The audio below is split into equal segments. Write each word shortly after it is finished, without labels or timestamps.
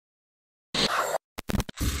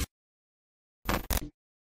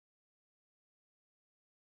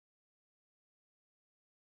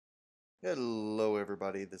Hello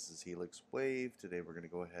everybody, this is Helix Wave. Today we're going to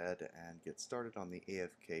go ahead and get started on the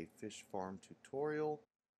AFK fish farm tutorial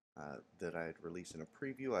that I had released in a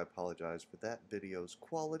preview. I apologize for that video's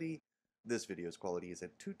quality. This video's quality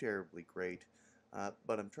isn't too terribly great,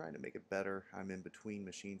 but I'm trying to make it better. I'm in between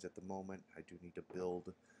machines at the moment. I do need to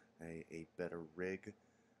build a better rig.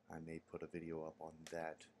 I may put a video up on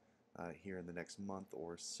that here in the next month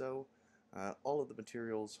or so. All of the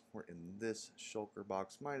materials were in this shulker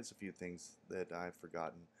box, minus a few things that I've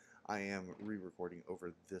forgotten. I am re-recording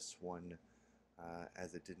over this one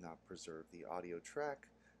as it did not preserve the audio track,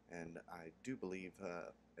 and I do believe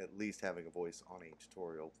at least having a voice on a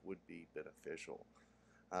tutorial would be beneficial.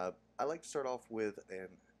 I like to start off with an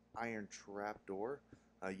iron trapdoor.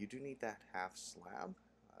 You do need that half slab,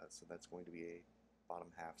 so that's going to be a bottom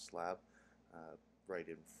half slab right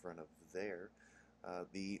in front of there.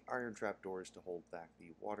 The iron trapdoor is to hold back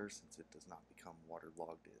the water since it does not become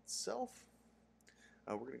waterlogged itself.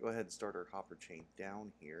 We're going to go ahead and start our hopper chain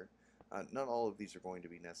down here. Not all of these are going to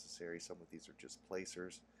be necessary. Some of these are just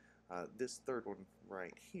placers. This third one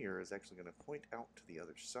right here is actually going to point out to the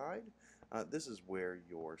other side. This is where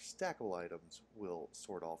your stackable items will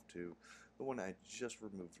sort off to. The one I just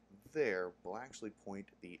removed there will actually point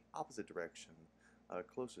the opposite direction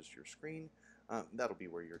closest to your screen. That'll be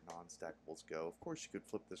where your non-stackables go. Of course, you could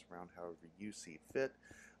flip this around however you see fit.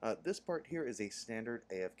 This part here is a standard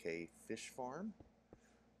AFK fish farm.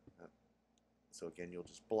 So again, you'll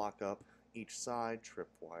just block up each side,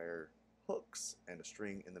 tripwire hooks, and a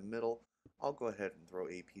string in the middle. I'll go ahead and throw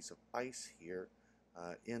a piece of ice here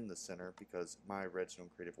in the center because my Redstone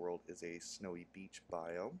Creative World is a snowy beach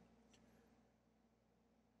biome.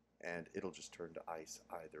 And it'll just turn to ice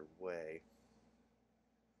either way.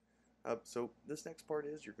 So this next part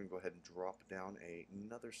is you're going to go ahead and drop down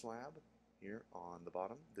another slab here on the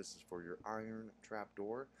bottom. This is for your iron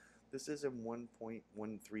trapdoor. This is in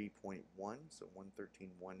 1.13.1, so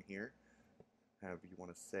 1.13.1 here, however you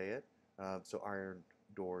want to say it. So iron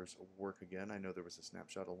doors work again. I know there was a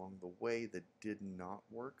snapshot along the way that did not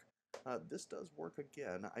work. This does work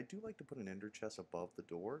again. I do like to put an ender chest above the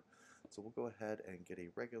door, so we'll go ahead and get a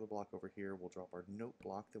regular block over here. We'll drop our note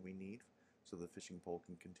block that we need so the fishing pole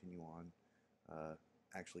can continue on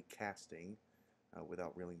actually casting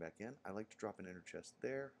without reeling back in. I like to drop an ender chest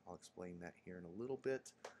there. I'll explain that here in a little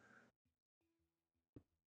bit.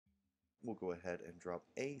 We'll go ahead and drop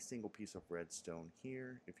a single piece of redstone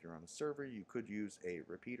here. If you're on a server, you could use a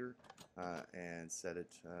repeater and set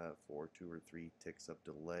it for 2 or 3 ticks of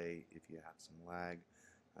delay if you have some lag.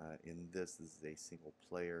 In this is a single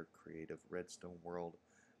player creative redstone world.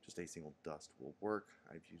 Just a single dust will work.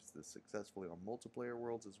 I've used this successfully on multiplayer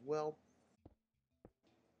worlds as well.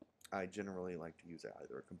 I generally like to use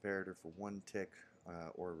either a comparator for 1 tick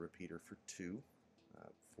or a repeater for 2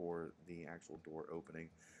 for the actual door opening.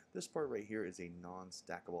 This part right here is a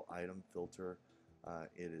non-stackable item filter.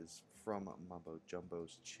 It is from Mumbo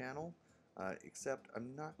Jumbo's channel, except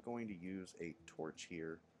I'm not going to use a torch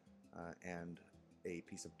here and a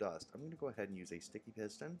piece of dust. I'm going to go ahead and use a sticky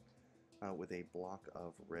piston with a block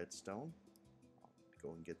of redstone. I'll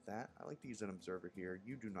go and get that. I like to use an observer here.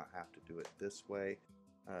 You do not have to do it this way.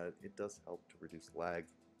 It does help to reduce lag.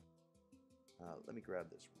 Let me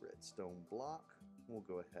grab this redstone block. We'll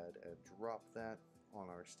go ahead and drop that on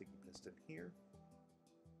our sticky piston here.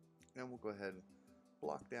 And we'll go ahead and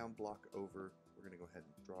block down, block over. We're going to go ahead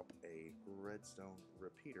and drop a redstone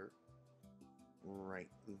repeater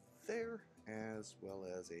right there, as well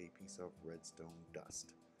as a piece of redstone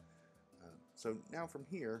dust. So now from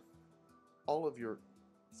here, all of your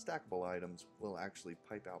stackable items will actually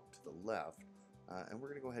pipe out to the left, and we're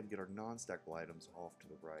going to go ahead and get our non-stackable items off to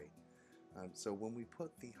the right. So when we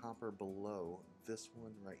put the hopper below this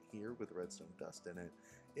one right here with redstone dust in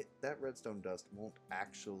it, that redstone dust won't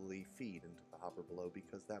actually feed into the hopper below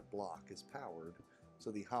because that block is powered,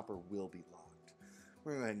 so the hopper will be locked.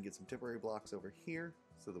 We're going to go ahead and get some temporary blocks over here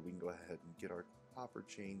so that we can go ahead and get our hopper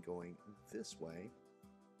chain going this way.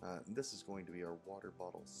 This is going to be our water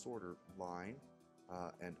bottle sorter line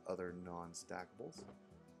and other non-stackables.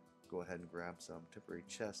 Go ahead and grab some temporary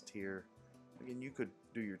chest here. Again, you could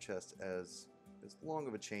do your chest as long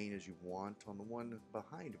of a chain as you want. On the one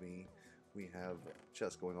behind me, we have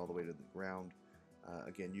chest going all the way to the ground.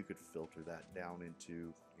 Again, you could filter that down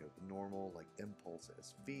into the normal, like Impulse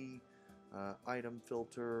SV item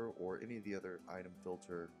filter, or any of the other item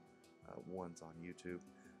filter ones on YouTube.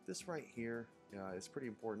 This right here is pretty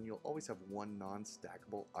important. You'll always have one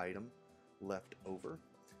non-stackable item left over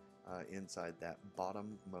inside that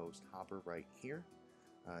bottommost hopper right here.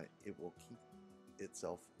 It will keep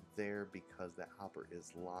itself there because that hopper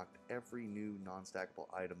is locked. Every new non-stackable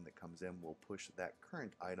item that comes in will push that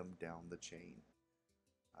current item down the chain.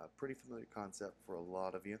 Pretty familiar concept for a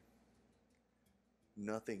lot of you.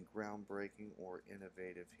 Nothing groundbreaking or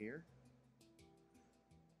innovative here.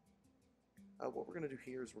 What we're going to do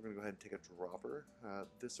here is we're going to go ahead and take a dropper.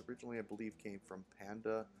 This originally, I believe, came from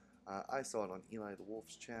Panda. I saw it on Eli the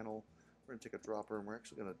Wolf's channel. We're going to take a dropper and we're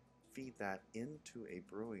actually going to feed that into a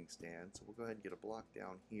brewing stand. So we'll go ahead and get a block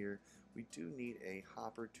down here. We do need a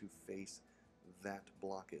hopper to face that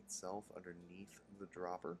block itself underneath the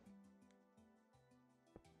dropper,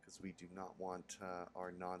 because we do not want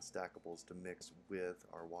our non-stackables to mix with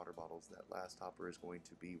our water bottles. That last hopper is going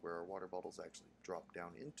to be where our water bottles actually drop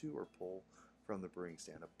down into or pull from the brewing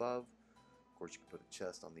stand above. Of course, you can put a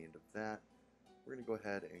chest on the end of that. We're going to go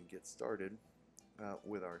ahead and get started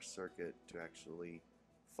with our circuit to actually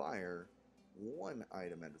fire one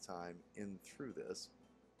item at a time in through this.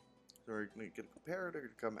 So we're going to get a comparator to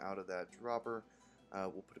come out of that dropper.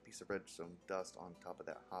 We'll put a piece of redstone dust on top of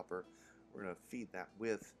that hopper. We're going to feed that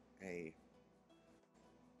with a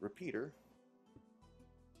repeater,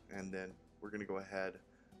 and then we're going to go ahead,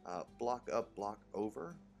 block up, block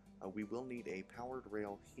over. We will need a powered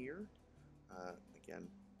rail here. Again,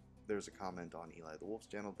 there's a comment on Eli the Wolf's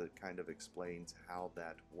channel that kind of explains how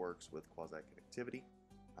that works with quasi-connectivity.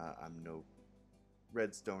 I'm no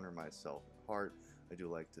redstoner myself at heart. I do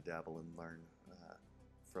like to dabble and learn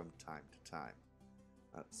from time to time.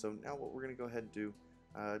 So now what we're going to go ahead and do,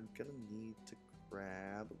 I'm going to need to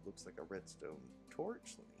grab, it looks like a redstone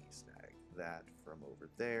torch. Let me snag that from over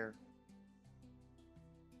there.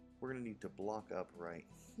 We're going to need to block up right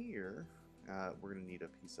here. We're going to need a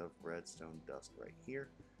piece of redstone dust right here.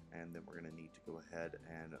 And then we're going to need to go ahead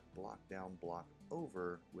and block down, block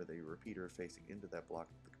over with a repeater facing into that block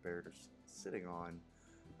that the comparator's sitting on,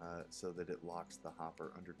 so that it locks the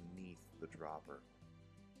hopper underneath the dropper.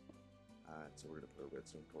 So we're going to put a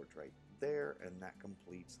redstone torch right there, and that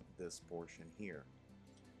completes this portion here.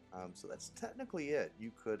 So that's technically it.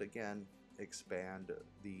 You could, again, expand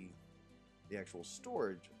the actual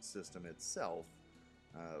storage system itself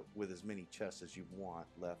with as many chests as you want,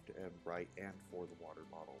 left and right, and for the water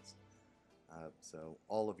bottles. So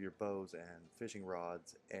all of your bows and fishing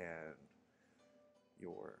rods and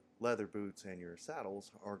your leather boots and your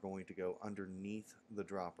saddles are going to go underneath the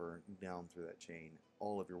dropper down through that chain.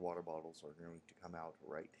 All of your water bottles are going to come out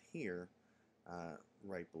right here,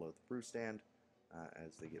 right below the brew stand,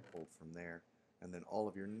 as they get pulled from there. And then all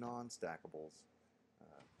of your non-stackables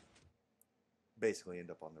basically end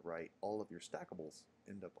up on the right. All of your stackables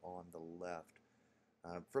end up on the left.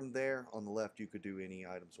 From there, on the left, you could do any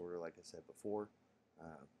item sorter, like I said before,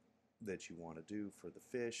 that you want to do for the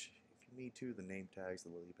fish. If you need to, the name tags, the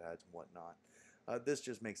lily pads, and whatnot. This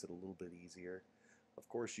just makes it a little bit easier. Of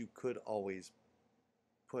course, you could always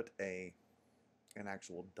put an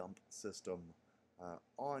actual dump system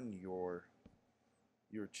on your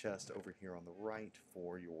chest over here on the right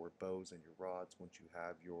for your bows and your rods once you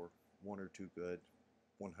have your 1 or 2 good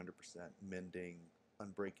 100% mending,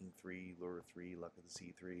 unbreaking 3, lure 3, luck of the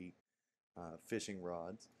sea 3 fishing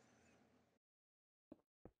rods.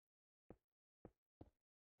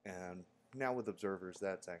 And now with observers,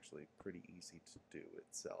 that's actually pretty easy to do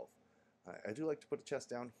itself. I do like to put a chest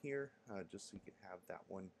down here just so you can have that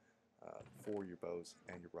one for your bows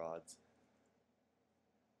and your rods.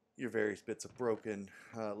 Your various bits of broken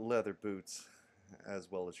leather boots,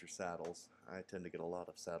 as well as your saddles. I tend to get a lot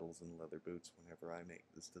of saddles and leather boots whenever I make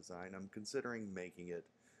this design. I'm considering making it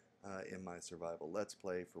in my survival let's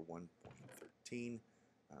play for 1.13.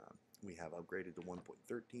 We have upgraded to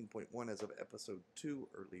 1.13.1 as of episode 2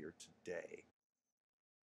 earlier today.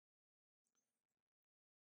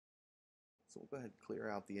 So we'll go ahead and clear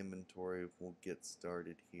out the inventory. We'll get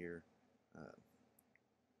started here,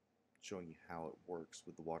 showing you how it works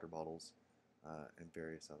with the water bottles and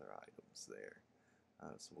various other items there.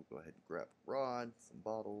 So we'll go ahead and grab a rod, some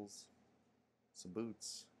bottles, some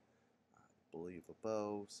boots, I believe a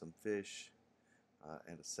bow, some fish,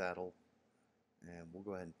 and a saddle. And we'll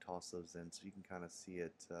go ahead and toss those in so you can kind of see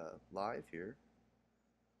it live here.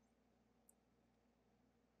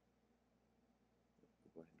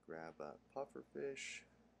 We'll go ahead and grab a puffer fish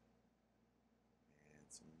and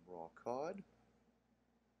some raw cod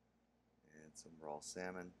and some raw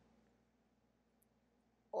salmon.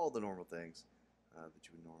 All the normal things that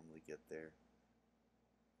you would normally get there.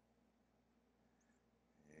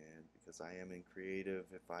 And because I am in creative,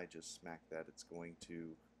 if I just smack that, it's going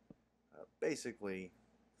to basically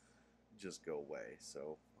just go away.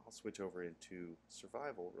 So I'll switch over into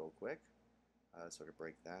survival real quick. so to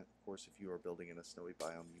break that. Of course, if you are building in a snowy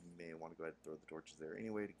biome, you may want to go ahead and throw the torches there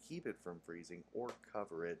anyway to keep it from freezing or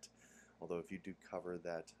cover it. Although if you do cover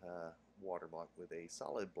that water block with a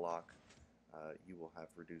solid block, you will have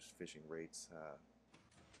reduced fishing rates.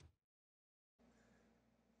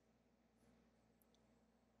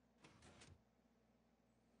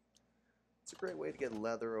 It's a great way to get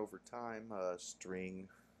leather over time, string,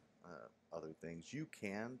 other things. You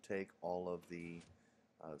can take all of the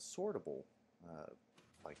sortable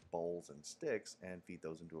like bowls and sticks and feed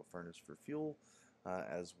those into a furnace for fuel,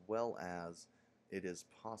 as well as it is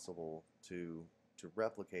possible to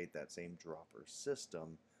replicate that same dropper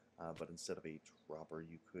system, but instead of a dropper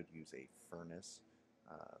you could use a furnace.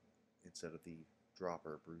 Instead of the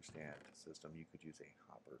dropper brew stand system, you could use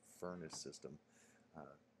a hopper furnace system uh,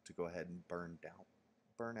 to go ahead and burn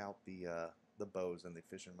out the bows and the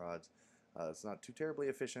fishing rods. It's not too terribly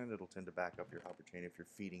efficient. It'll tend to back up your hopper chain if you're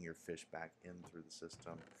feeding your fish back in through the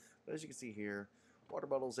system. But as you can see here, water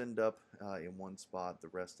bottles end up in one spot, the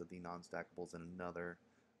rest of the non-stackables in another.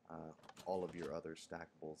 All of your other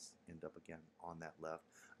stackables end up again on that left.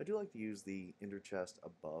 I do like to use the ender chest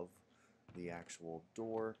above the actual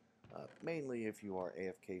door, mainly if you are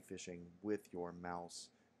AFK fishing with your mouse.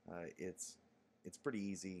 It's pretty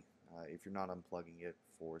easy if you're not unplugging it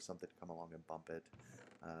for something to come along and bump it.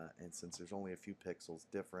 And since there's only a few pixels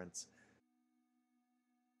difference,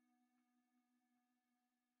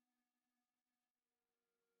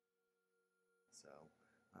 so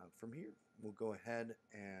from here we'll go ahead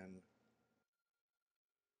and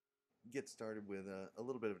get started with a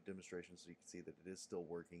little bit of a demonstration so you can see that it is still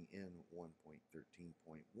working in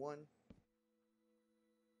 1.13.1.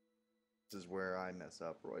 This is where I mess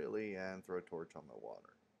up royally and throw a torch on my water.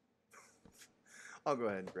 I'll go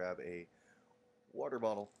ahead and grab a water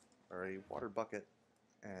bottle or a water bucket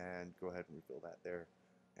and go ahead and refill that there,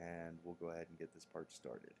 and we'll go ahead and get this part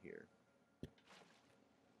started here.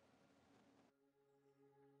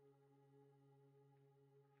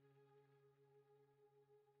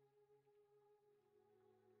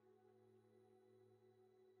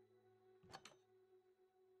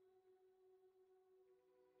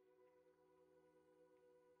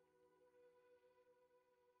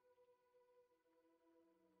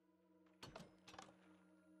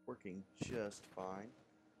 Working just fine.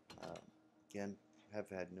 Again, have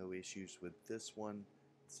had no issues with this one.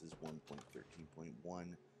 This is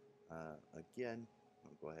 1.13.1. Again,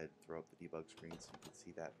 I'll go ahead and throw up the debug screen so you can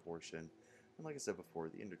see that portion. And like I said before,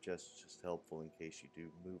 the ender chest is just helpful in case you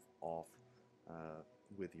do move off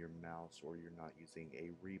with your mouse or you're not using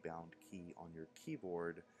a rebound key on your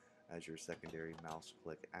keyboard as your secondary mouse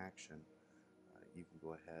click action. You can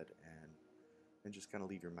go ahead and just kind of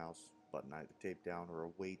leave your mouse button either taped down or a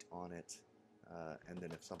weight on it, and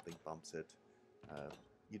then if something bumps it,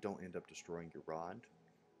 you don't end up destroying your rod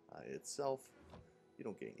itself. You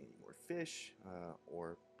don't gain any more fish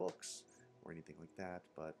or books or anything like that,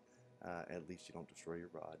 but at least you don't destroy your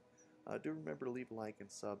rod. Do remember to leave a like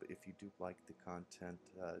and sub if you do like the content.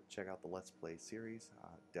 Check out the Let's Play series.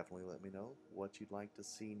 Definitely let me know what you'd like to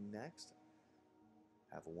see next.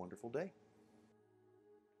 Have a wonderful day.